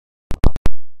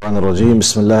الشيطان الرجيم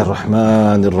بسم الله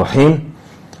الرحمن الرحيم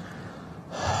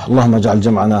اللهم اجعل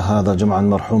جمعنا هذا جمعا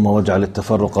مرحوما واجعل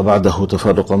التفرق بعده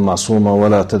تفرقا معصوما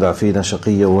ولا تدع فينا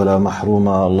شقيا ولا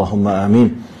محروما اللهم آمين.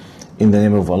 In the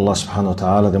name of Allah subhanahu wa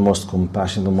ta'ala, the most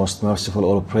compassionate, the most merciful,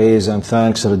 all praise and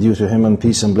thanks are due to him and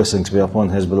peace and blessings be upon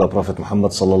his beloved Prophet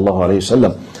Muhammad sallallahu alayhi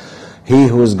wasallam. He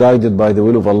who is guided by the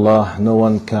will of Allah, no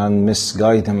one can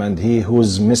misguide him, and he who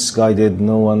is misguided,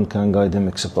 no one can guide him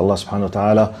except Allah subhanahu wa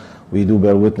ta'ala. We do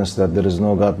bear witness that there is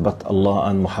no God but Allah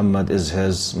and Muhammad is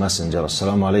his messenger.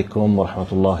 Assalamu alaikum wa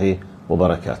rahmatullahi wa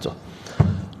barakatuh.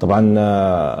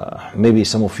 Maybe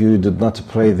some of you did not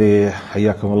pray the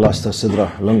Hayyakum Allah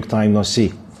Seerah, long time no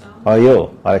see.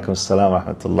 Ayo, alaikum assalam wa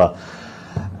rahmatullah.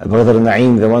 Brother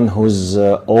Naeem, the one who's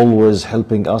always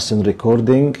helping us in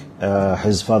recording,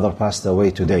 his father passed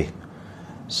away today.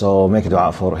 So make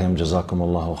dua for him, jazakum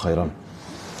Allahu khairan.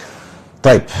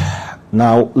 Type.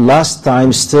 Now, last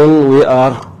time still we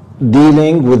are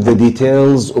dealing with the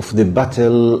details of the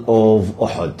Battle of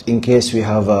Uhod. In case we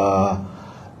have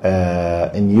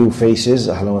new faces,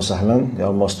 ahlan wa sahlan,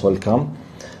 you're most welcome.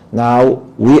 Now,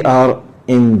 we are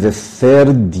in the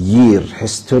third year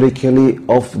historically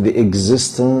of the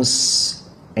existence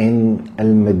in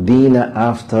Al-Medina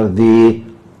after the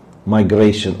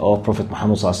migration of Prophet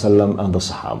Muhammad ﷺ and the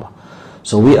Sahaba.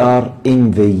 So we are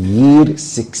in the year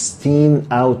 16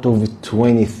 out of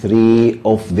 23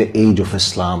 of the age of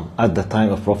Islam at the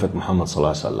time of Prophet Muhammad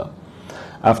ﷺ.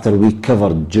 After we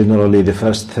covered generally the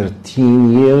first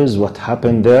 13 years, what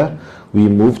happened there, we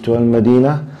moved to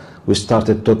Al-Medina. We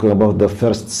started talking about the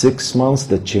first 6 months,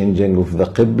 the changing of the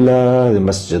Qibla, the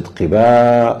Masjid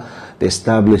Qiba, the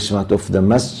establishment of the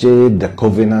Masjid, the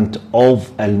covenant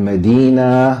of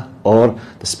Al-Medina, or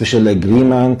the special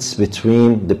agreements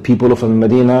between the people of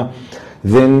Al-Medina.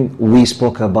 Then we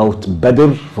spoke about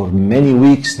Badr for many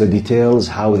weeks, the details,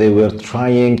 how they were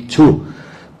trying to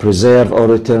preserve or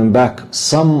return back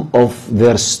some of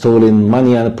their stolen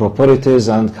money and properties,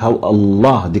 and how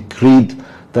Allah decreed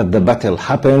that the battle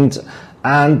happened.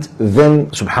 And then,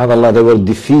 subhanAllah, they were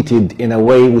defeated in a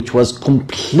way which was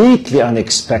completely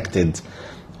unexpected.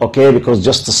 Okay, because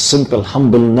just a simple,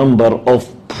 humble number of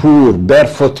poor,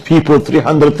 barefoot people,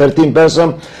 313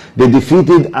 persons, they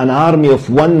defeated an army of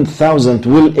 1,000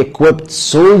 well-equipped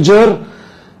soldiers,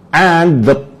 and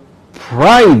the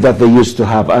pride that they used to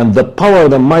have and the power,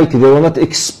 the mighty, they were not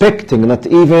expecting, not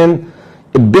even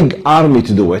a big army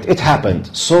to do it. It happened.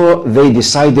 So they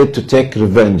decided to take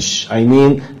revenge. I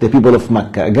mean, the people of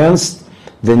Mecca against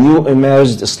the new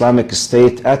emerged Islamic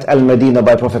state at Al-Medina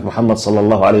by Prophet Muhammad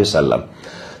sallallahu alayhi wasallam.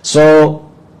 So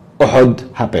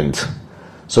Uhud happened.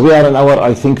 So we are in our,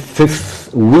 I think,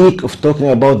 5th week of talking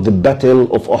about the Battle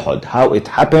of Uhud, how it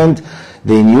happened.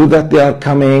 They knew that they are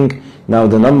coming. Now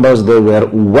the numbers, they were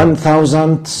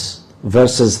 1,000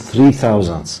 versus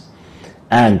 3,000.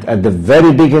 And at the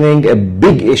very beginning, a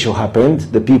big issue happened.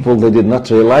 The people, they did not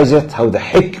realize it, how the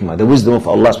hikmah, the wisdom of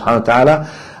Allah subhanahu wa ta'ala,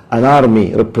 an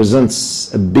army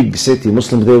represents a big city.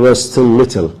 Muslims, they were still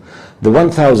little. The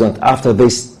 1,000, after they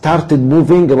started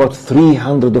moving, about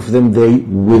 300 of them, they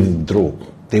withdrew.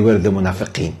 They were the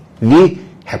munafiqeen, the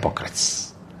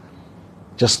hypocrites.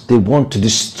 Just they want to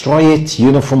destroy it,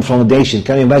 from foundation.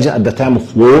 Can you imagine at the time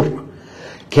of war?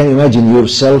 Can you imagine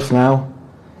yourself now?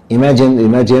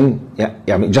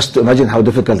 Just imagine how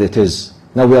difficult it is.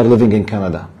 Now we are living in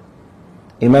Canada.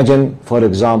 Imagine, for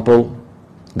example,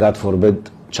 God forbid,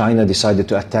 China decided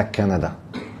to attack Canada.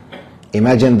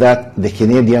 Imagine that the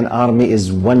Canadian army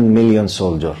is 1 million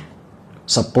soldiers.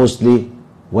 Supposedly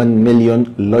 1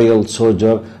 million loyal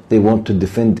soldiers. They want to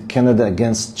defend Canada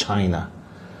against China.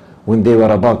 When they were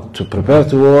about to prepare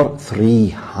to war,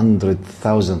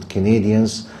 300,000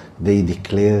 Canadians, they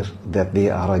declare that they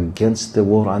are against the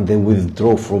war and they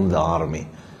withdraw from the army.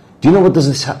 Do you know what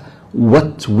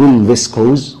what will this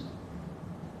cause?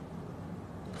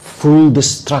 Full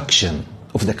destruction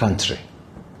of the country.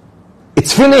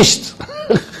 It's finished.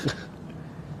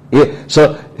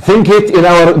 So think it in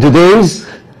our today's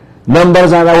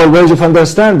numbers and our ways of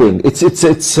understanding. It's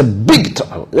a big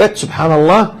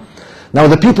subhanallah. Now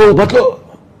the people, but look,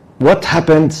 what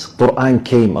happened? Quran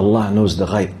came, Allah knows the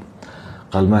ghaib.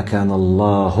 قال ما كان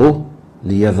الله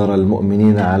ليذر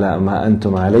المؤمنين على ما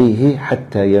أنتم عليه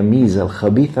حتى يميز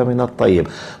الخبيث من الطيب.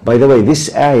 By the way,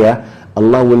 this ayah,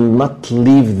 Allah will not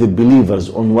leave the believers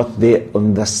on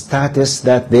the status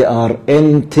that they are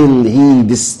until He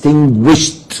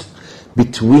distinguished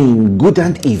between good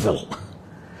and evil.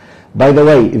 By the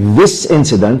way, this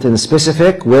incident in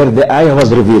specific where the ayah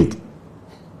was revealed,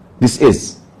 this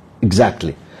is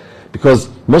exactly because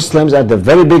Muslims at the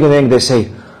very beginning they say,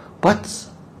 but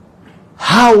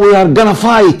how we are gonna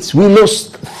fight? We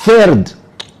lost third.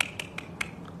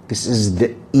 This is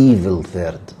the evil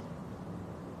third.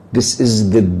 This is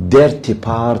the dirty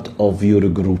part of your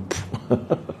group.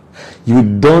 You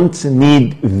don't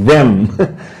need them.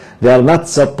 They are not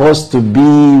supposed to be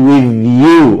with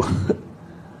you.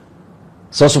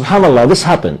 So subhanallah, this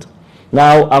happened.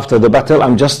 Now after the battle,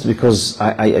 I'm just, because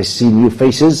I see new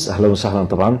faces. أهلا وسهلا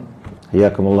طبعا.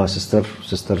 حياكم الله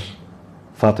sister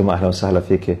فاطمة. أهلا وسهلا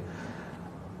فيك.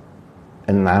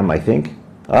 النعم I think.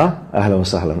 أهلا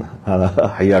وسهلا.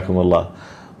 حياكم الله.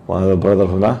 وهذا brother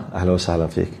هنا. أهلا وسهلا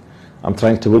فيك. I'm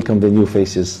trying to welcome the new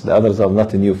faces. The others are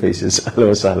not the new faces. أهلا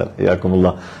وسهلا. حياكم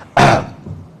الله.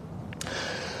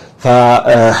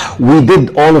 We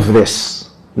did all of this.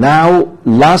 Now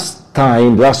last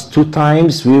two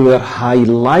times we were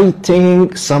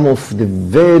highlighting some of the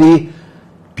very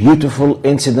beautiful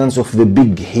incidents of the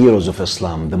big heroes of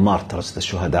Islam, the martyrs, the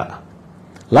shuhada.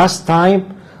 Last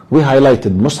time we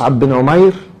highlighted Mus'ab bin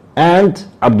Umair and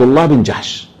Abdullah bin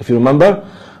Jahsh. If you remember,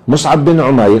 Mus'ab bin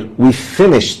Umair, we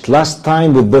finished last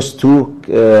time with those two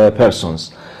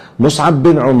persons. Mus'ab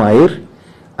bin Umair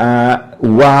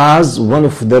was one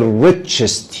of the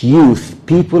richest youth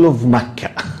people of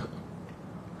Mecca.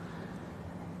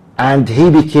 And he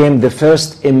became the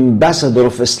first ambassador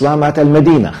of Islam at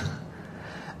Al-Madinah.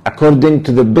 According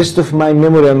to the best of my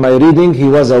memory and my reading, he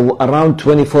was around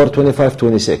 24, 25,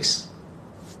 26.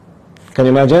 Can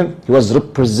you imagine? He was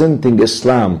representing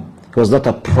Islam. He was not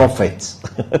a prophet.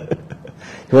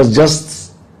 He was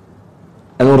just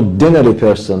an ordinary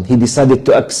person. He decided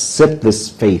to accept this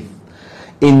faith.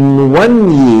 In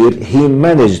 1 year, he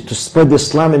managed to spread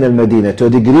Islam in Al-Madinah to a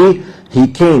degree. He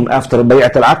came after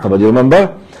Bay'at al-Aqaba, do you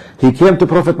remember? He came to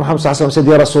Prophet Muhammad sallallahu alaihi wasallam and said,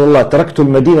 Ya Rasulullah, taraktu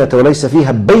al-Madinata wa laysa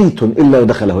fiha baytun illa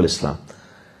dakhalahu al-Islam.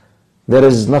 There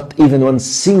is not even one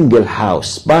single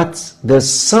house, but there's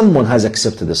someone has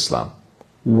accepted Islam.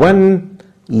 One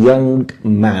young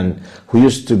man who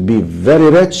used to be very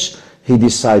rich, he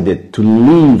decided to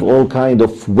leave all kind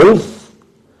of wealth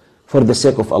for the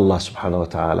sake of Allah subhanahu wa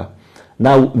ta'ala.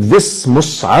 Now this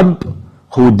Mus'ab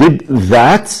who did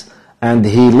that, and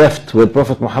he left with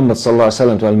Prophet Muhammad sallallahu alaihi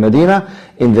wasallam to Al-Madinah,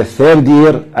 in the 3rd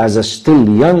year, as a still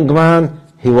young man,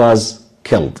 he was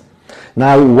killed.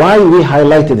 Now why we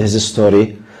highlighted his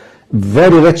story?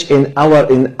 Very rich in our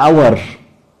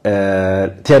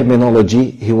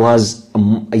terminology, he was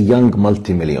a young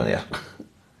multimillionaire.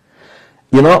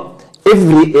 You know,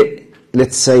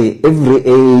 let's say every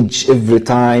age, every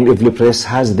time, every place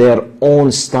has their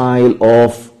own style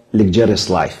of luxurious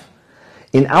life.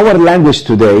 In our language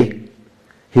today,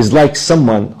 he's like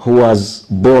someone who was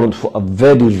born for a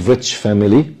very rich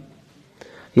family.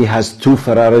 He has 2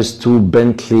 Ferraris, 2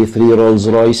 Bentley, 3 Rolls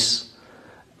Royce.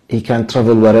 He can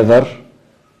travel wherever.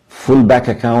 Full bank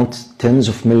account, tens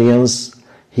of millions.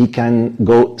 He can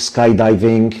go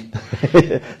skydiving,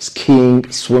 skiing,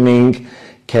 swimming,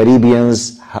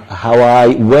 Caribbeans,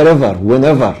 Hawaii, wherever,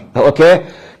 whenever. Okay?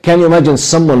 Can you imagine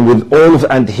someone with all of,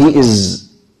 and he is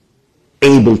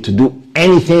able to do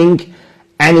anything,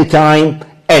 anytime,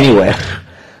 anywhere.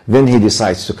 Then he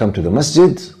decides to come to the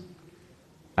masjid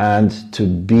and to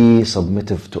be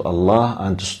submissive to Allah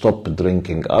and to stop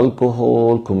drinking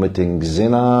alcohol, committing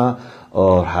zina,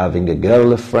 or having a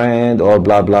girlfriend, or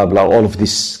blah, blah, blah. All of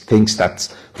these things that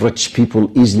rich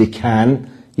people easily can,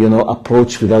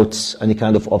 approach without any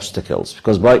kind of obstacles.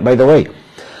 Because by the way,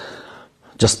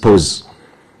 just pause.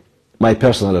 My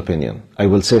personal opinion. I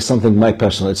will say something my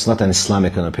personal, it's not an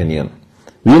Islamic opinion.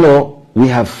 We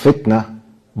have fitna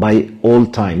by all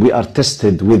time. We are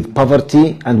tested with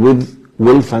poverty and with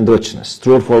wealth and richness.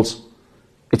 True or false?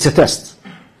 It's a test.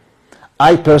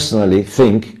 I personally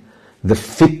think the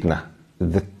fitna,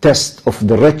 the test of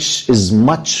the rich is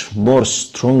much more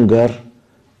stronger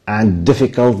and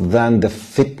difficult than the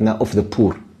fitna of the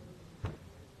poor.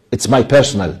 It's my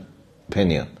personal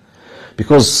opinion.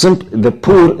 Because the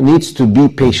poor needs to be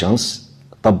patient.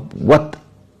 What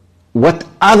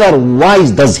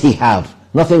otherwise does he have?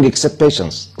 Nothing except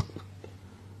patience.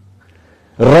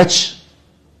 Rich,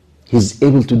 he's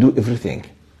able to do everything.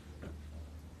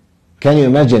 Can you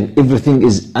imagine everything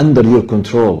is under your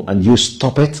control and you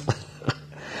stop it?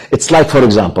 It's like, for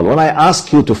example, when I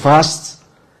ask you to fast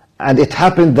and it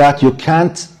happened that you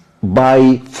can't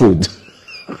buy food.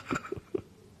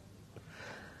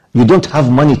 You don't have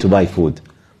money to buy food.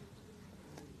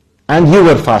 And you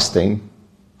were fasting.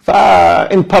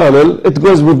 In parallel, it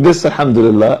goes with this,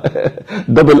 alhamdulillah,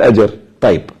 double ajr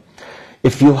type.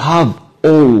 If you have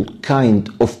all kind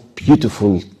of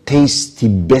beautiful, tasty,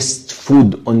 best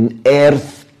food on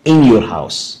earth in your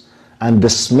house, and the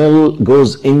smell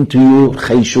goes into your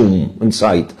khayshum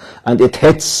inside, and it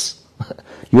hits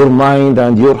your mind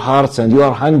and your hearts, and you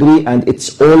are hungry, and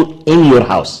it's all in your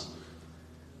house,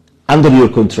 under your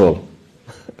control.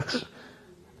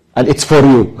 And it's for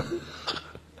you.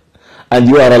 And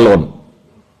you are alone.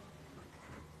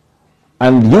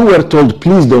 And you were told,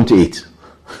 please don't eat.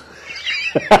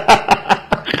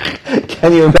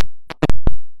 Can you imagine?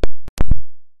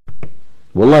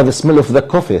 Wallah, the smell of the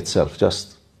coffee itself,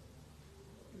 just.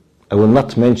 I will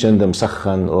not mention the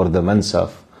msakhan or the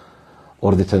mansaf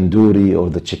or the tandoori or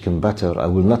the chicken butter. I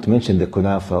will not mention the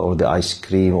kunafa or the ice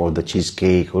cream or the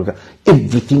cheesecake.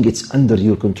 Everything is under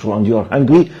your control, and you are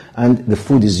hungry and the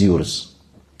food is yours.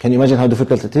 Can you imagine how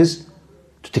difficult it is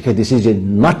to take a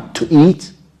decision not to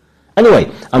eat?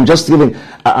 Anyway, I'm just giving,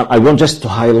 I want just to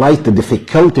highlight the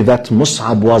difficulty that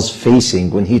Mus'ab was facing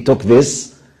when he took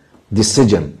this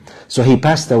decision. So he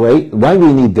passed away. Why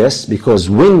we need this? Because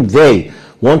when they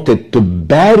wanted to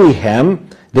bury him,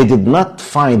 they did not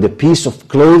find a piece of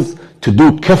cloth to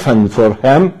do kafan for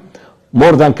him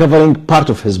more than covering part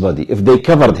of his body. If they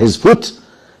covered his foot,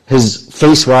 his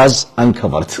face was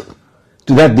uncovered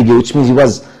to that degree, which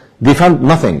means they found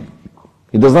nothing.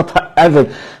 He does not have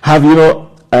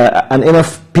an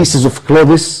enough pieces of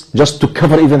clothes just to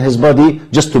cover even his body,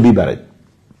 just to be buried.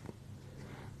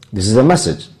 This is a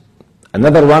message.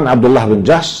 Another one, Abdullah bin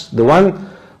Jahsh, the one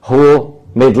who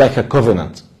made like a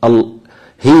covenant.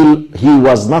 He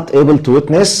was not able to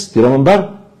witness, do you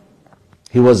remember?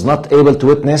 He was not able to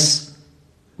witness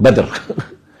Badr.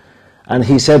 And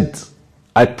he said,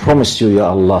 I promise you, Ya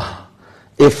Allah,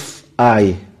 if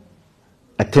I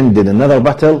attended another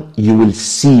battle, you will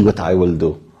see what I will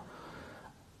do.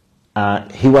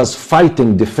 He was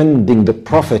fighting, defending the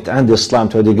Prophet and Islam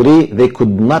to a degree they could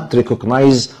not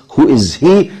recognize who is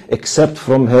he, except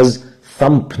from his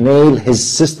thumbnail. His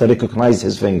sister recognized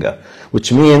his finger,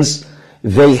 which means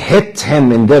they hit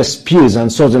him in their spears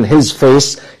and swords in his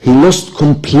face. He lost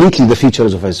completely the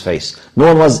features of his face. No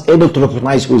one was able to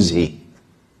recognize who is he.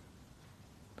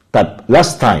 But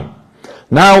last time,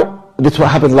 now that's what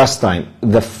happened last time.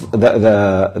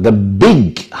 The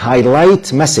big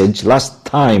highlight message last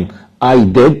time I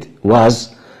did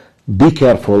was, be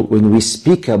careful when we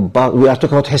speak about, we are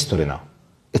talking about history now.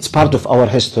 It's part of our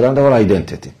history and our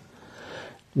identity.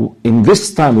 In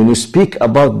this time, when you speak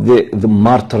about the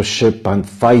martyrship and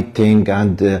fighting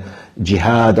and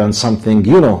jihad and something,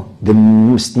 the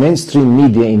mainstream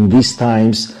media in these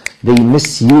times, they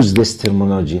misuse this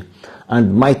terminology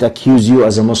and might accuse you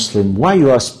as a Muslim. Why you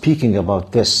are speaking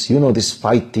about this? This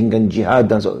fighting and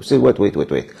jihad and so. Say, wait.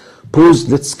 Pause,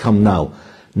 let's come now.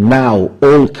 Now,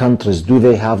 all countries, do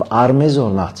they have armies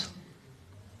or not?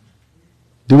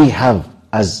 Do we have,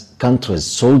 as countries,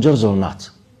 soldiers or not?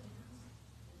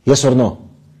 Yes or no?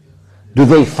 Do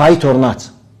they fight or not?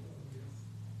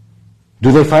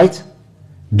 Do they fight?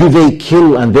 Do they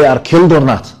kill and they are killed or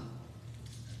not?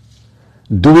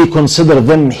 Do we consider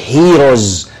them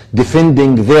heroes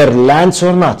defending their lands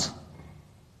or not?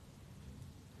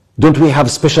 Don't we have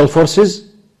special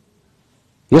forces?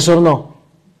 Yes or no?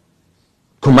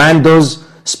 Commandos,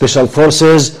 special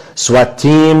forces, SWAT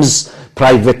teams,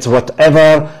 private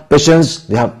whatever, patients,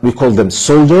 we call them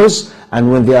soldiers. And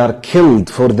when they are killed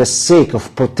for the sake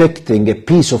of protecting a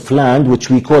piece of land, which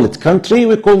we call it country,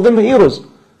 we call them heroes.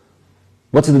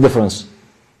 What's the difference?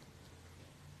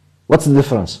 What's the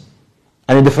difference?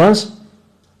 Any difference?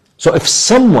 So if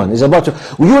someone is about to,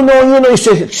 you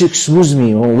say, excuse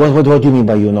me, what do you mean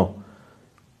by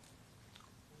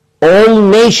All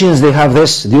nations, they have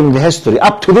this during the history,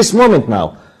 up to this moment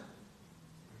now.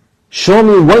 Show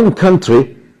me one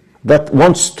country that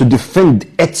wants to defend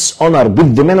its honor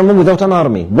with the minimum without an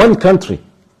army. One country.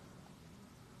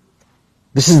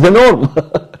 This is the norm.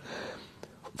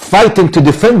 Fighting to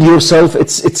defend yourself,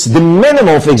 it's the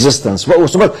minimum of existence.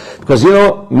 Because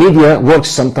media works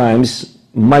sometimes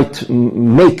might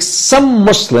make some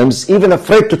Muslims even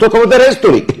afraid to talk about their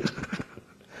history.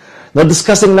 Not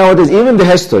discussing nowadays even the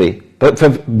history.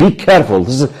 But be careful.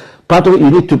 This is part of it.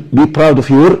 You need to be proud of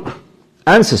your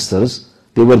ancestors.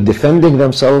 They were defending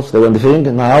themselves. They were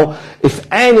defending. Now, if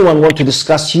anyone wants to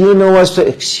discuss,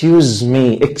 excuse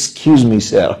me,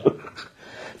 sir.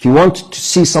 If you want to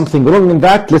see something wrong in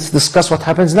that, let's discuss what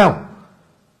happens now.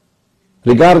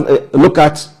 Look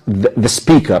at the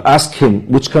speaker. Ask him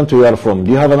which country you are from.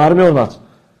 Do you have an army or not?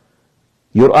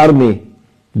 Your army,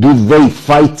 do they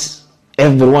fight?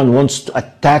 Everyone wants to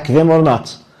attack them or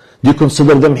not? Do you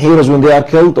consider them heroes when they are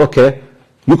killed? Okay.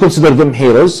 You consider them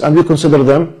heroes and we consider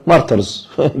them martyrs.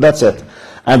 That's it.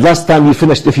 And last time we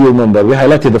finished, if you remember, we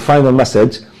highlighted the final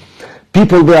message.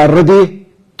 People, they are ready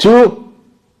to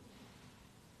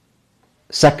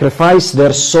sacrifice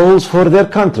their souls for their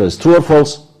countries. True or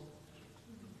false?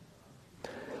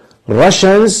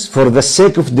 Russians, for the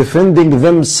sake of defending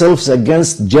themselves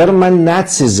against German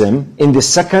Nazism in the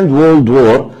Second World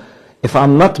War, if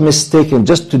I'm not mistaken,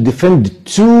 just to defend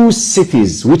two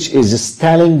cities, which is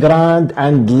Stalingrad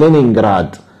and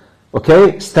Leningrad.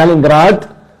 Okay,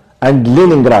 Stalingrad and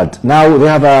Leningrad. Now they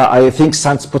have, I think,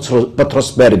 St.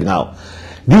 Petersburg now.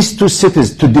 These two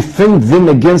cities, to defend them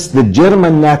against the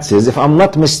German Nazis, if I'm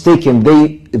not mistaken,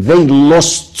 they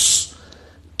lost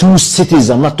two cities.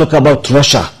 I'm not talking about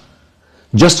Russia.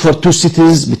 Just for two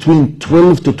cities, between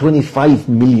 12 to 25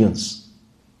 millions.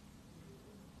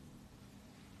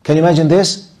 Can you imagine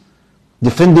this?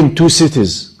 Defending two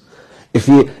cities.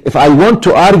 If I want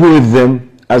to argue with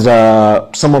them as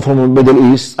someone from the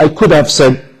Middle East, I could have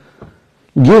said,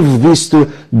 give these two.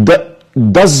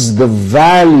 Does the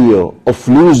value of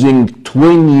losing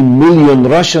 20 million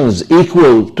Russians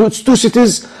equal to two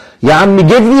cities? Yeah,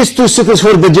 give these two cities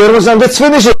for the Germans and let's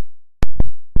finish it.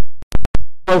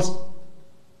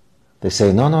 They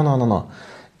say, no.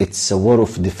 It's a war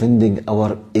of defending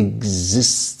our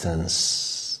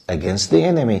existence against the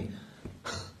enemy.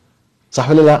 صح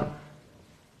ولا لا؟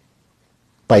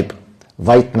 طيب,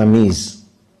 Vietnamese,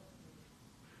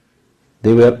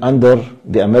 they were under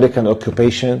the American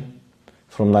occupation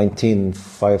from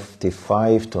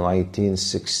 1955 to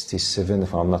 1967,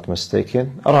 if I'm not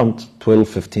mistaken, around 12,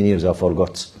 15 years, I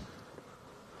forgot.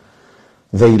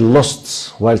 They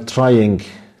lost while trying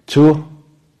to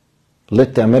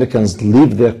let the Americans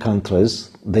leave their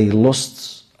countries. They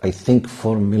lost, I think,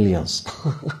 4 millions.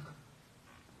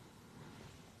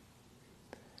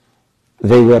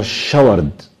 They were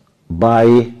showered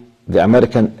by the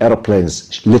American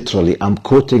airplanes, literally. I'm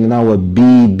quoting now a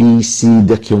BBC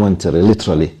documentary,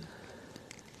 literally.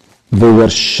 They were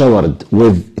showered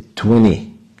with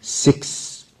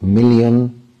 26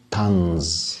 million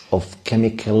tons of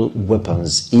chemical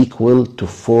weapons, equal to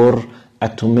 4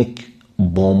 atomic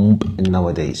bombs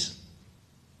nowadays.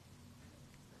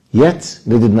 Yet,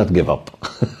 they did not give up.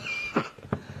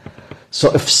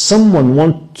 So if someone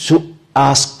wants to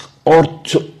ask or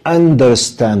to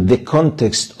understand the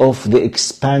context of the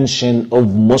expansion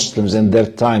of Muslims in their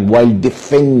time while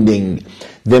defending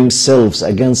themselves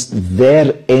against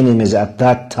their enemies at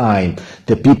that time,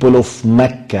 the people of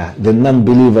Mecca, the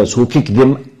non-believers who kicked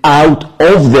them out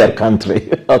of their country,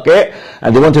 okay?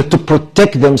 And they wanted to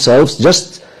protect themselves,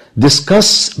 just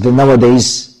discuss the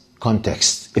nowadays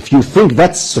context. If you think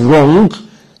that's wrong,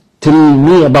 tell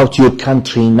me about your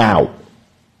country now.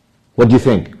 What do you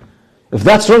think? If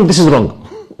that's wrong, this is wrong.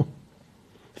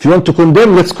 If you want to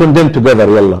condemn, let's condemn together,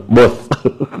 yalla, both.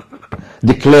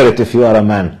 Declare it if you are a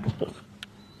man.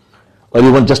 Or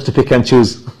you want just to pick and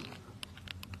choose?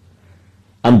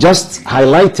 I'm just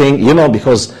highlighting,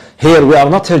 because here we are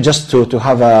not here just to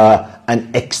have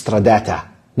an extra data.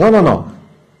 No.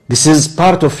 This is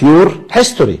part of your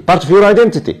history, part of your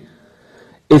identity.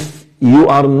 If you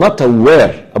are not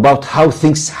aware about how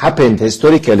things happened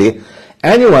historically,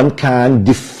 anyone can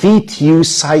defeat you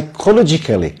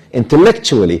psychologically,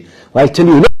 intellectually. Well, I tell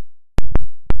you,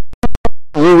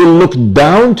 you will look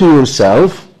down to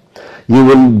yourself.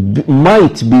 You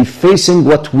might be facing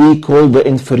what we call the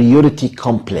inferiority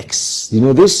complex. You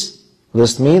know this? What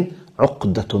does it mean?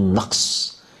 عقدة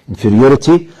النقص.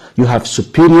 Inferiority. You have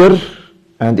superior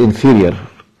and inferior.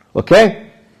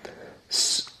 Okay?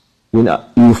 When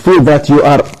you feel that you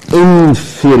are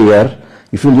inferior,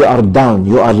 you feel you are down,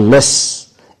 you are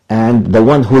less, and the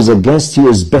one who is against you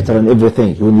is better in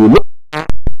everything. When you look at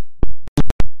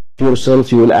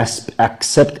yourself, you will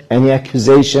accept any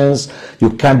accusations,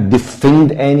 you can't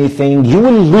defend anything, you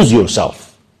will lose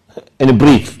yourself, in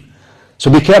brief. So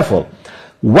be careful.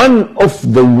 One of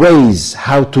the ways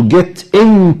how to get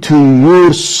into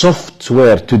your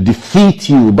software to defeat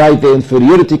you by the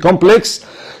inferiority complex,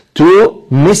 to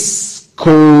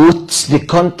misquote the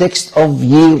context of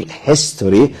your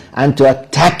history and to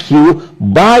attack you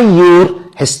by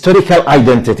your historical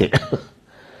identity.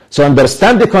 So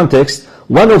understand the context.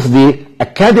 One of the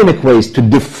academic ways to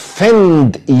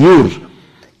defend your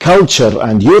culture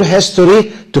and your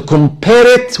history, to compare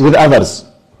it with others.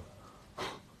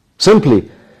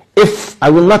 Simply, if I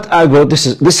will not argue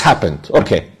this happened,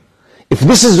 okay. If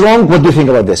this is wrong, what do you think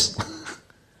about this?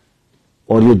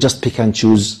 Or you just pick and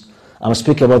choose. I'm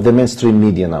speaking about the mainstream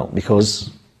media now,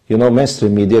 because,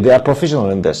 mainstream media, they are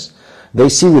professional in this. They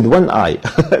see with one eye.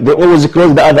 They always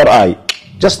close the other eye.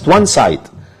 Just one side.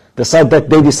 The side that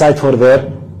they decide for their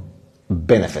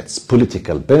benefits.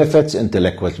 Political benefits,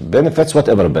 intellectual benefits,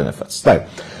 whatever benefits. Right.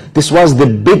 This was the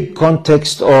big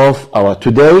context of our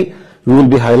today. We will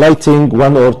be highlighting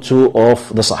one or two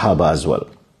of the Sahaba as well.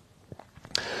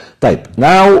 Right.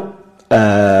 Now,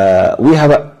 we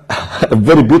have a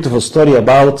very beautiful story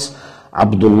about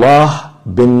Abdullah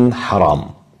bin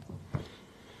Haram.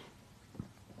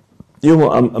 You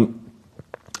know,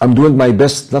 I'm doing my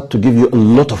best not to give you a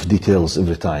lot of details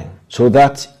every time, so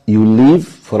that you leave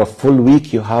for a full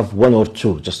week, you have one or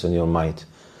two just in your mind.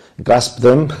 Grasp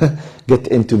them, get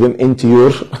into them, into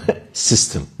your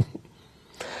system.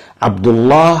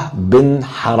 Abdullah bin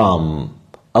Haram,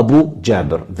 Abu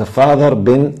Jabir, the father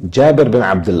bin Jabir bin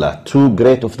Abdullah, two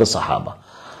great of the Sahaba.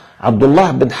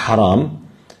 Abdullah bin Haram,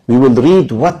 we will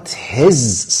read what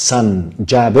his son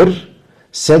Jabir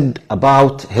said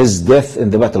about his death in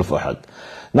the Battle of Uhud.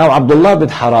 Now, Abdullah bin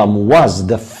Haram was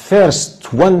the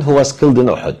first one who was killed in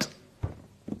Uhud.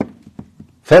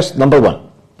 First, number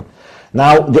one.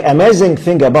 Now, the amazing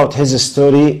thing about his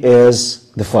story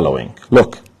is the following.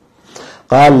 Look.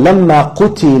 قال لما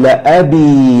قتل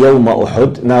أبي يوم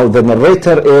أحد. Now, the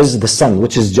narrator is the son,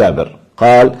 which is Jabir.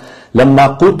 قال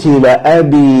لما قتل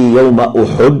أبي يوم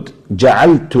أحد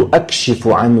جعلت أكشف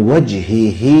عن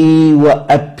وجهه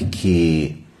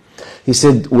وأبكي. He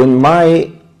said, when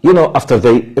my, after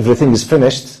everything is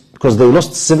finished, because they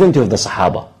lost 70 of the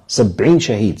Sahaba, 70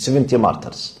 shaheed, 70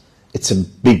 martyrs. It's a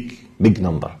big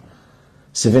number.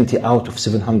 70 out of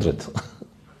 700.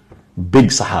 Big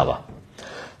Sahaba.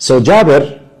 So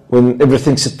Jabir, when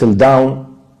everything settled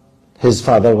down, his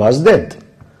father was dead.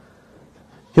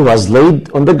 He was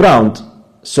laid on the ground.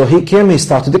 So he came, he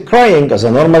started crying as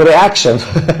a normal reaction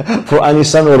for any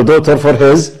son or daughter for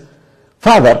his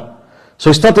father.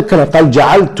 So he started crying. قال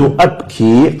جعلت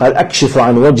أبكي. قال أكشف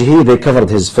عن وجهي. They covered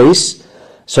his face.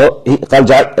 So he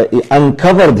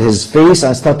uncovered his face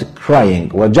and started crying.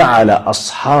 وجعل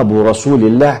أصحاب رسول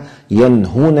الله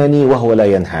ينهونني وهو لا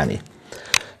ينهاني.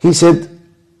 He said,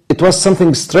 it was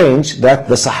something strange that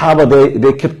the Sahaba,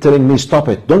 they kept telling me, stop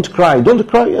it, don't cry.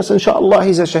 Yes, inshallah,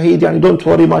 he's a shaheed, don't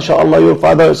worry, mashallah, your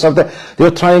father or something. They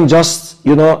were trying just,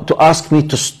 to ask me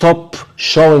to stop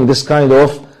showing this kind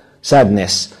of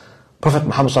sadness. Prophet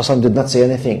Muhammad ﷺ did not say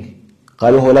anything.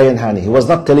 قال وهو لا ينهاني. He was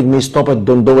not telling me, stop it,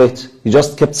 don't do it. He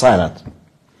just kept silent.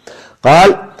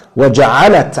 قال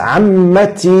وجعلت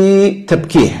عمتي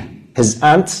تبكيه. His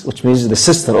aunt, which means the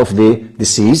sister of the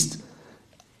deceased,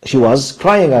 she was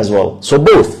crying as well. So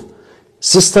both,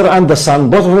 sister and the son,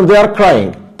 both of them, they are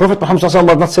crying. Prophet Muhammad ﷺ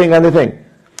was not saying anything.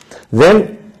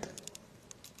 Then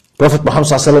Prophet Muhammad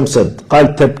ﷺ said,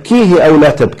 قال تبكيه أو لا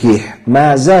تبكيه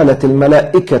ما زالت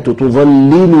الملائكة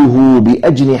تظلله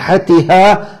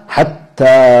بأجنحتها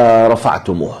حتى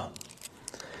رفعتموه.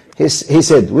 He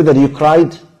said, whether you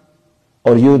cried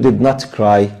or you did not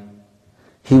cry,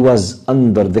 he was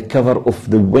under the cover of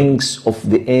the wings of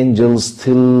the angels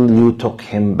till you took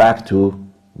him back to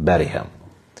bury him.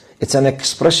 It's an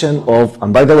expression of,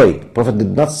 and by the way, Prophet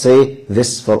did not say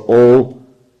this for all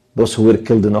those who were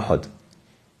killed in Uhud.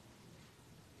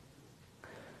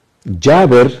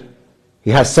 Jabir,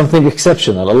 he has something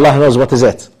exceptional. Allah knows what is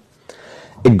it.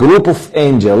 A group of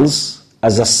angels,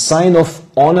 as a sign of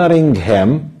honoring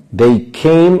him, they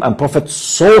came and Prophet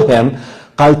saw him.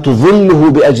 قال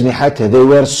تظله بأجنحته. They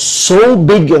were so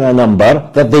big in a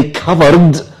number that they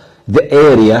covered the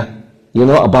area,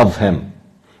 above him.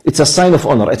 It's a sign of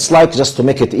honor. It's like, just to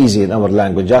make it easy in our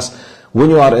language, just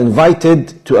when you are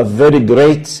invited to a very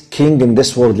great king in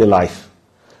this worldly life,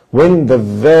 when the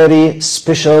very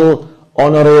special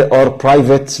honorary or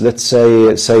private, let's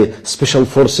say special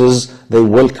forces, they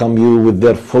welcome you with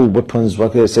their full weapons.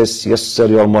 What they says, yes sir,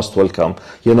 you are most welcome.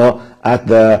 At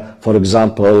the, for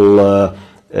example,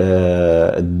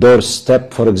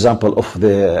 doorstep, for example, of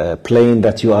the plane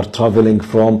that you are traveling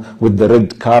from, with the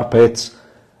red carpet,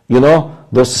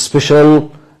 those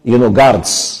special,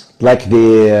 guards, like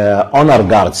the honor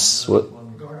guards,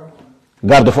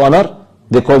 guard of honor.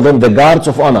 They call them the guards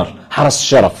of honor, Haras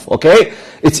Sharaf, okay?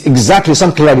 It's exactly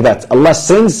something like that. Allah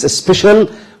sends a special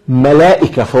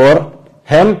malaika for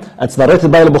him. It's narrated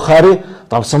by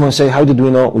Al-Bukhari. Someone say, how did we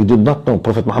know? We did not know.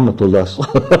 Prophet Muhammad told us.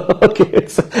 Okay,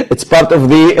 it's part of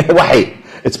the wahi.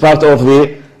 It's part of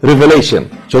the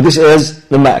revelation. So this is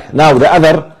the Ma'ak. Now the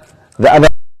other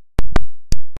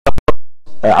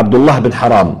Abdullah bin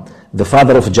Haram, the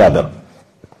father of Jabir,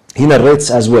 he narrates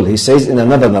as well. He says in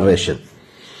another narration,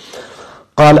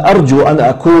 قال أرجو أن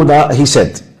أكون, he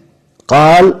said,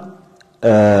 قال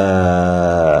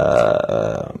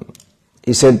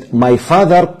he said, my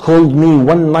father called me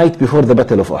one night before the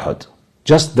battle of Uhud,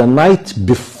 just the night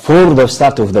before the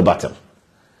start of the battle.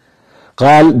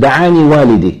 قال دعاني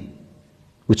والدي,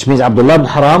 which means Abdullah bin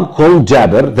Haram called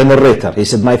Jabir, the narrator. He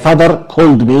said, my father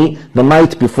called me the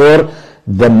night before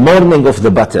the morning of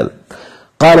the battle.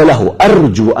 قال له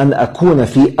أرجو أن أكون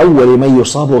في أول من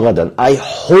يصاب غدا. I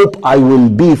hope I will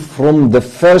be from the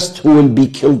first who will be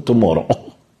killed tomorrow.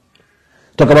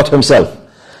 Talk about himself.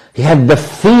 He had the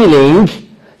feeling,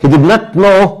 he did not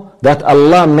know that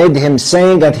Allah made him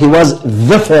saying that he was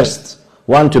the first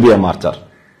one to be a martyr.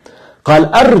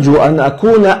 قال أرجو أن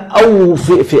أكون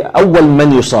في أول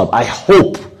من يصاب. I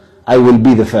hope I will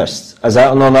be the first, as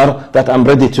an honor that I'm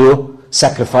ready to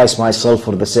sacrifice myself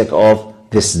for the sake of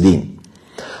this deen.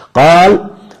 قال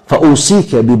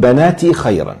فأوصيك ببناتي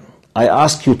خيرا. I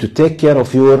ask you to take care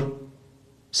of your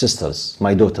sisters,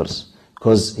 my daughters,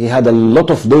 because he had a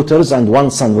lot of daughters and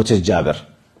one son, which is Jabir.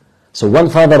 So one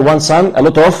father, one son, a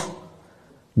lot of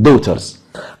daughters.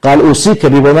 قال أوصيك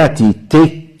ببناتي,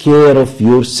 take care of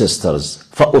your sisters.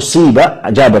 فأصيب,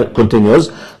 Jabir continues,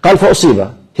 قال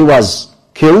فأصيب, he was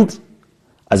killed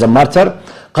as a martyr.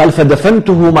 قال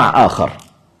فدفنته مع آخر.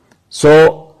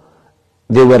 So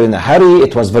they were in a hurry.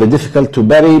 It was very difficult to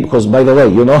bury, because, by the way,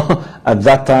 you know, at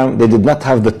that time they did not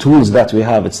have the tools that we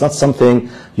have. It's not something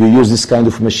you use this kind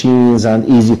of machines and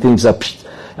easy things up.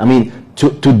 I mean, to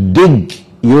dig,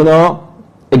 you know,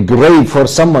 a grave for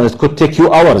someone, it could take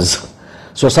you hours.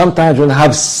 So sometimes when you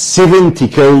have 70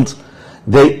 killed,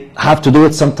 they have to do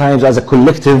it sometimes as a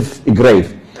collective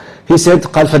grave. He said,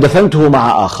 قال فدفنته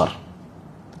مع آخر.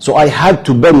 So I had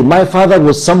to bury my father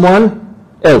with someone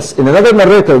else. In another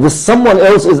narrator, this someone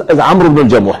else is Amr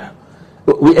ibn al-Jamuh.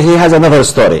 He has another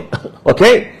story.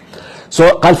 Okay?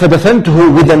 So قال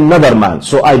فدفنته with another man.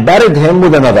 So I buried him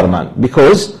with another man,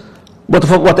 because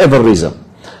for whatever reason.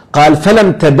 قال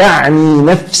فلم تدعني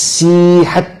نفسي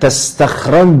حتى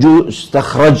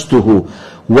استخرجته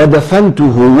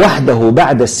ودفنته وحده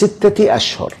بعد 6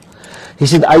 أشهر. He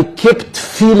said, I kept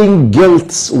feeling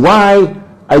guilt why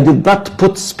I did not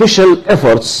put special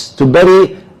efforts to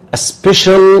bury a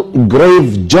special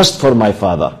grave just for my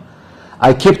father.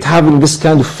 I kept having this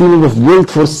kind of feeling of guilt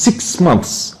for 6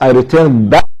 months. I returned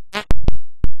back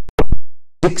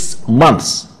 6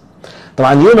 months.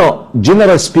 And you know,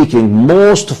 generally speaking,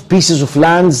 most of pieces of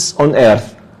lands on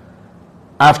earth,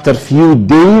 after few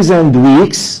days and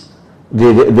weeks,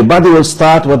 the body will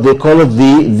start what they call it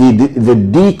the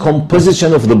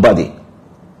decomposition of the body.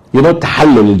 You know,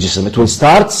 تحلل الجسم. It will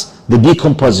start the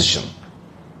decomposition.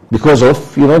 Because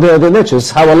of, you know, the nature.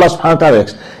 It's how Allah subhanahu wa ta'ala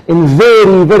works. In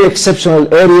very, very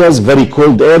exceptional areas, very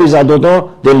cold areas, I don't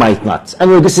know, they might not.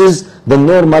 Anyway, this is the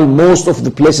normal most of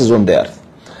the places on the earth.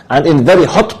 And in very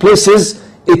hot places,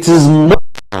 it is more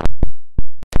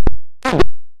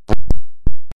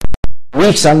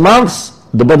weeks and months,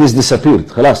 the body is disappeared.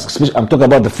 I'm talking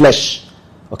about the flesh.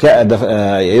 Okay,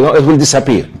 you know, it will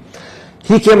disappear.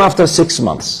 He came after 6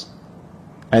 months.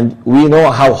 And we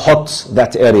know how hot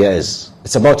that area is.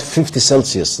 It's about 50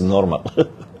 Celsius normal.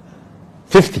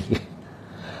 50.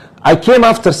 I came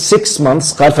after 6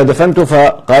 months. قال فدفنته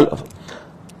فقال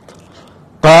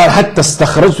حتى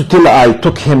استخرجته till I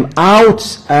took him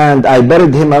out and I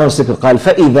buried him around 6. قال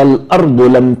فإذا الأرض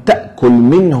لم تأكل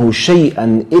منه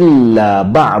شيئا إلا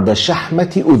بعد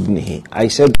شحمة أذنه. I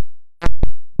said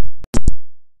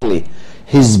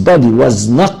his body was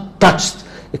not touched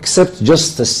except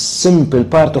just a simple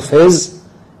part of his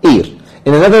ear.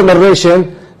 In another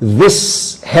narration,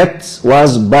 this hit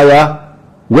was by a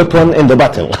weapon in the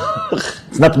battle.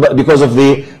 It's not because of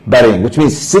the burying, which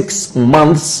means 6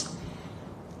 months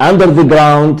under the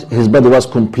ground, his body was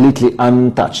completely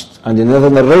untouched. And in another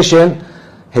narration,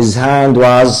 his hand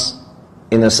was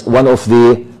in one of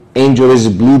the injuries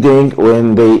bleeding.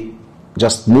 When they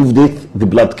just moved it, the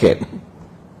blood came.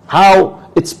 How?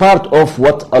 It's part of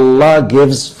what Allah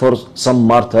gives for some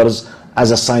martyrs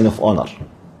as a sign of honor,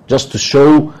 just to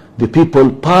show the people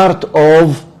part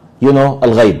of, you know,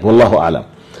 al-ghayb. Wallahu alam.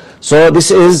 So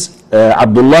this is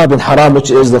Abdullah bin Haram, which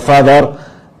is the father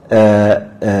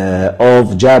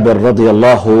of Jabir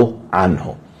radiyallahu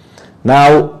anhu.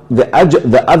 Now the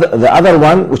other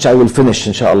one, which I will finish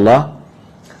inshallah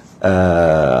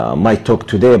my talk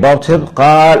today about him,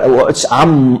 it's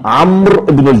Amr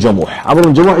ibn al-Jamuh. Amr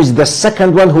ibn al-Jamuh is the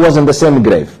second one who was in the same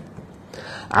grave.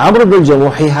 Amr ibn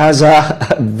al-Jamuh, he has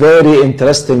a very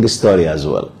interesting story as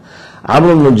well.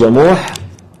 Amr ibn al-Jamuh,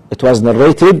 it was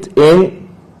narrated in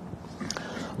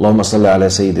Allahumma salli ala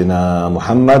Sayyidina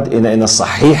Muhammad in a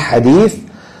Sahih hadith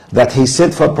that he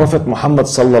said for Prophet Muhammad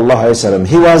sallallahu alayhi wasallam,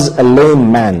 he was a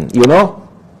lame man. You know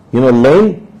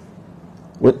lame?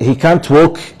 He can't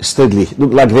walk steadily,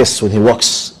 look like this when he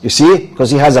walks, you see,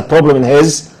 because he has a problem in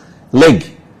his leg.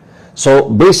 So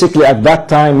basically at that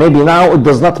time, maybe now it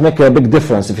does not make a big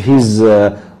difference if he's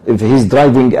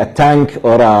driving a tank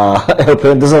or a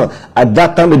airplane. At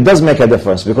that time it does make a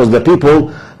difference, because the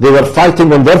people, they were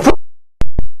fighting on their foot.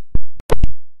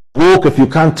 walk, if you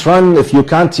can't run, if you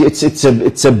can't, it's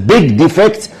a big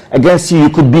defect against you. You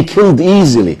could be killed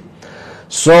easily.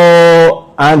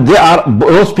 So, and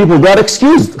those people, they are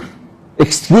excused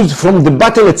from the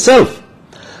battle itself.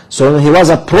 So he was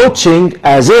approaching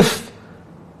as if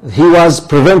he was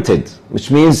prevented, which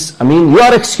means, I mean, you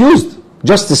are excused.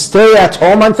 Just stay at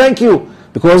home and thank you,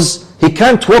 because he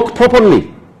can't walk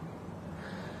properly.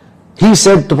 He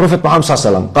said to Prophet Muhammad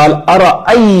sallallahu alaihi wasallam, قال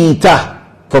أرأيت,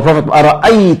 for Prophet,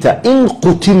 أرأيت إن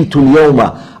قتلت اليوم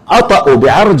أطأ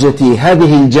بعرجتي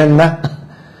هذه الجنة.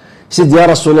 He said, Ya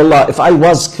Rasulullah, if I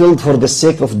was killed for the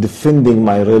sake of defending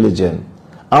my religion,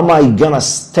 am I gonna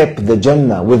step the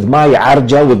Jannah with my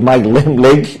arja, with my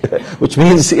leg? Which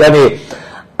means,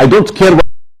 I don't care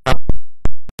what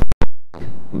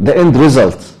the end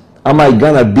result. Am I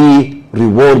gonna be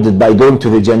rewarded by going to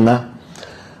the Jannah?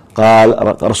 قال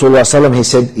رسول الله صلى الله عليه وسلم, he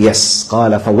said, yes.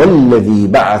 قال فوالذي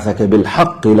بعثك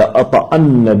بالحق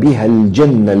لأطأن بها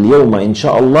الجنة اليوم إن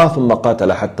شاء الله ثم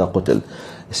قاتل حتى قتل.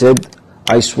 He said,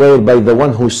 I swear by the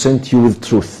one who sent you with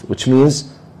truth, which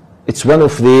means it's one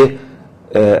of the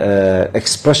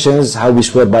expressions how we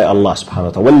swear by Allah subhanahu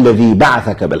wa ta'ala. والذي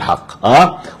بعثك بالحق,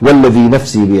 والذي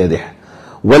نفسي بيده,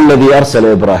 والذي أرسل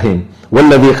إبراهيم,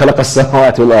 والذي خلق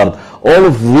السماوات والأرض. All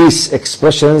of these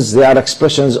expressions, they are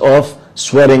expressions of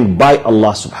swearing by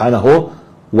Allah subhanahu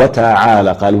wa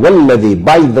ta'ala. قال والذي,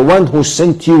 by the one who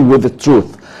sent you with the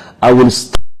truth, I will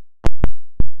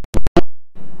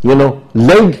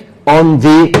leg on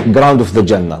the ground of the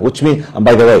Jannah, which means, and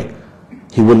by the way,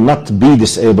 he will not be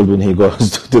disabled when he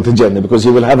goes to the Jannah, because he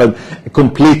will have a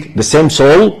complete, the same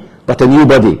soul, but a new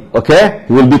body, okay?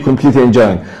 He will be completely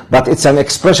enjoying. But it's an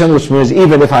expression which means,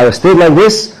 even if I stay like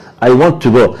this, I want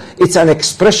to go. It's an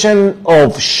expression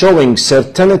of showing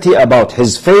certainty about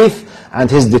his faith and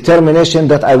his determination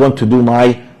that I want to do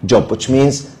my job, which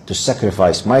means to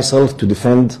sacrifice myself to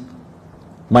defend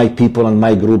my people and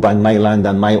my group and my land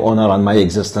and my honor and my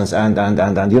existence and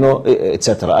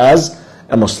etc. as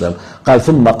a Muslim. قال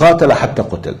ثم قاتل حتى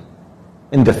قتل.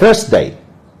 In the first day,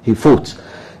 he fought.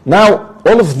 Now,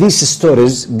 all of these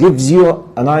stories gives you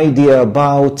an idea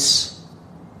about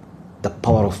the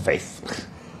power of faith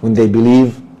when they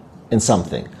believe in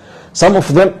something. Some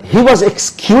of them, he was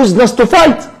excused not to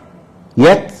fight,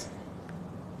 yet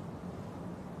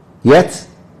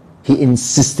he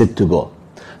insisted to go.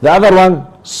 The other one,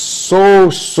 so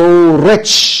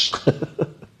rich.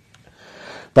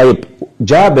 طيب,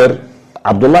 Jabir,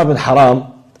 Abdullah bin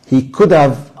Haram, he could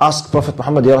have asked Prophet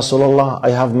Muhammad, Ya Rasulullah, I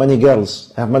have many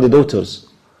girls, I have many daughters.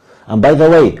 And by the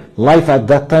way, life at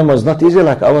that time was not easy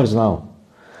like ours now.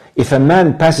 If a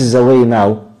man passes away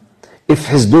now, if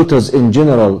his daughters in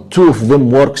general, two of them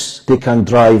works, they can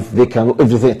drive, they can,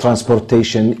 everything,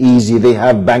 transportation, easy, they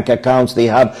have bank accounts, they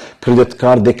have credit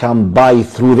card, they can buy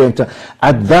through the internet.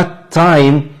 At that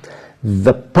time,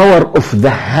 the power of the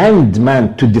hanged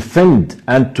man to defend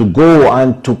and to go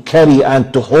and to carry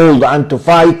and to hold and to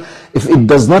fight, if it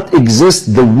does not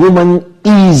exist, the woman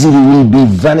easily will be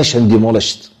vanished and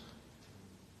demolished.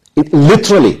 It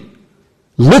literally,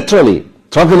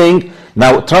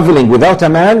 traveling without a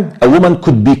man, a woman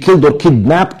could be killed or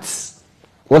kidnapped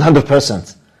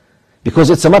 100%. Because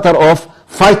it's a matter of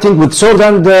fighting with sword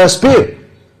and spear.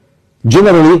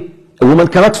 Generally, a woman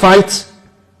cannot fight,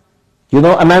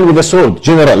 a man with a sword,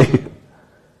 generally.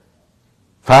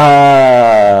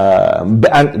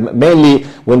 And mainly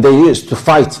when they used to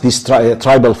fight these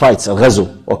tribal fights,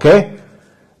 al-ghazu, okay?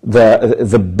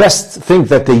 The best thing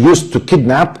that they used to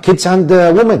kidnap kids and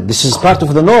women. This is part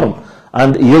of the norm.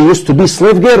 And they used to be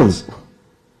slave girls.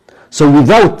 So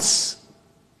without,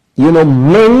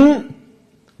 men,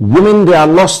 women, they are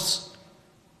lost.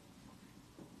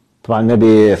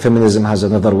 Maybe feminism has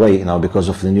another way now because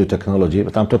of the new technology,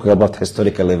 but I'm talking about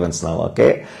historical events now,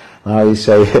 okay? I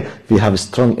say we have a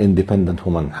strong independent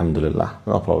woman, alhamdulillah,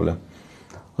 no problem.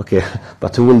 Okay,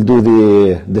 but who will do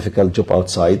the difficult job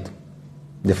outside?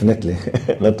 Definitely,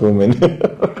 not women.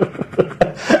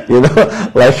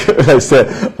 Like I said,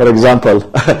 for example,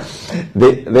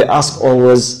 they ask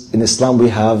always, in Islam we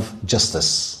have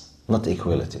justice, not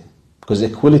equality. Because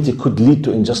equality could lead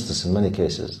to injustice in many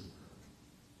cases.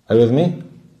 Are you with me?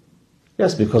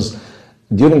 Yes, because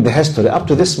during the history, up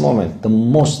to this moment, the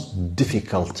most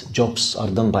difficult jobs are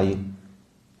done by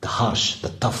the harsh, the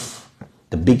tough,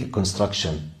 the big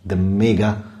construction, the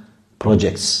mega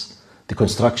projects, the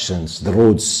constructions, the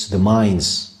roads, the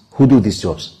mines. Who do these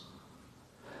jobs?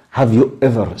 Have you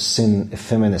ever seen a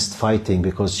feminist fighting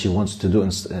because she wants to do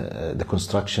the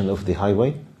construction of the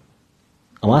highway?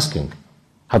 I'm asking.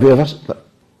 Have you ever?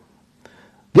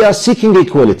 They are seeking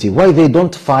equality. Why they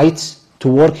don't fight to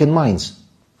work in mines?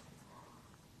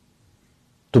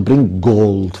 to bring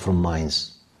gold from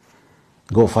mines.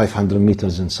 Go 500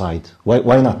 meters inside.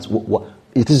 Why not?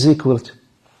 It is equal to.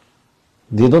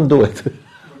 They don't do it.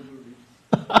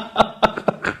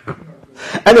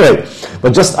 Anyway,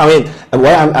 but just, why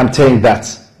I'm saying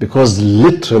that? Because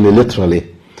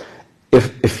literally,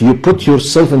 if you put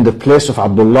yourself in the place of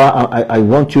Abdullah, I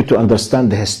want you to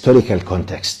understand the historical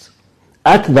context.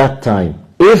 At that time,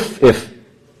 if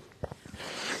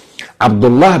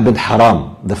Abdullah bin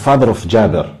Haram, the father of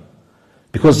Jabir,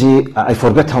 because I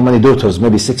forget how many daughters,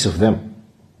 maybe 6 of them.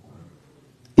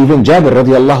 Even Jabir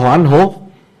radiallahu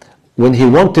anhu, when he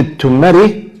wanted to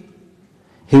marry,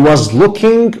 he was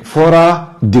looking for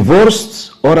a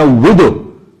divorced or a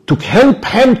widow to help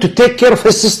him to take care of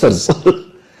his sisters.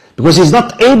 Because he's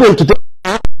not able to take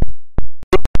care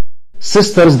of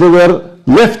sisters, they were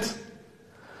left.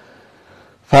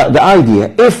 The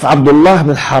idea, if Abdullah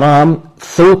bin Haram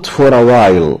thought for a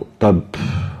while,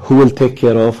 who will take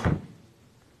care of?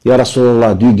 Ya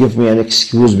Rasulullah, do you give me an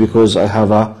excuse because I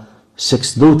have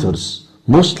 6 daughters?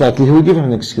 Most likely he will give him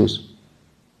an excuse.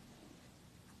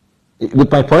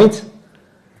 With my point?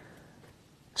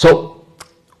 So,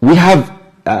 we have,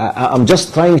 I'm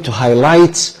just trying to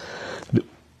highlight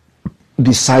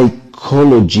the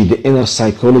psychology, the inner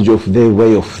psychology of their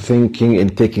way of thinking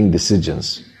and taking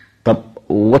decisions. But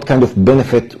what kind of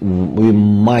benefit we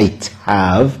might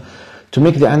have to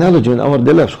make the analogy in our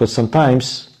daily lives, because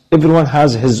sometimes everyone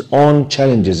has his own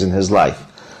challenges in his life.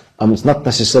 It's not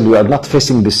necessarily, we are not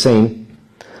facing the same,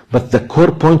 but the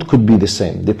core point could be the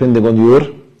same, depending on your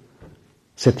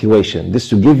situation. This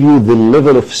to give you the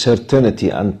level of certainty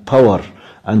and power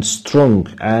and strong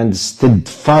and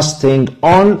steadfasting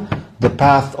on the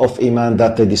path of Iman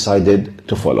that they decided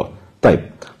to follow.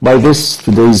 By this,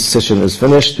 today's session is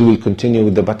finished. We will continue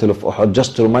with the Battle of Uhud.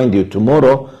 Just to remind you,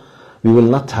 tomorrow we will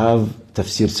not have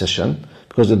tafsir session,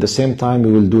 because at the same time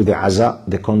we will do the aza,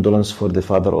 the condolence for the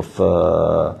father of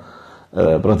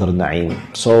Brother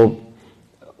Naeem. So,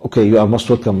 okay, you are most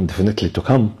welcome definitely to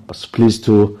come, but please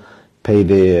to pay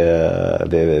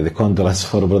the condolence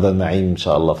for Brother Naeem,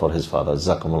 inshallah, for his father.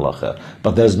 Jazakumullah khair.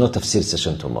 But there is no tafsir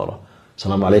session tomorrow.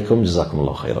 Assalamu alaikum,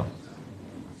 jazakumullah khairan.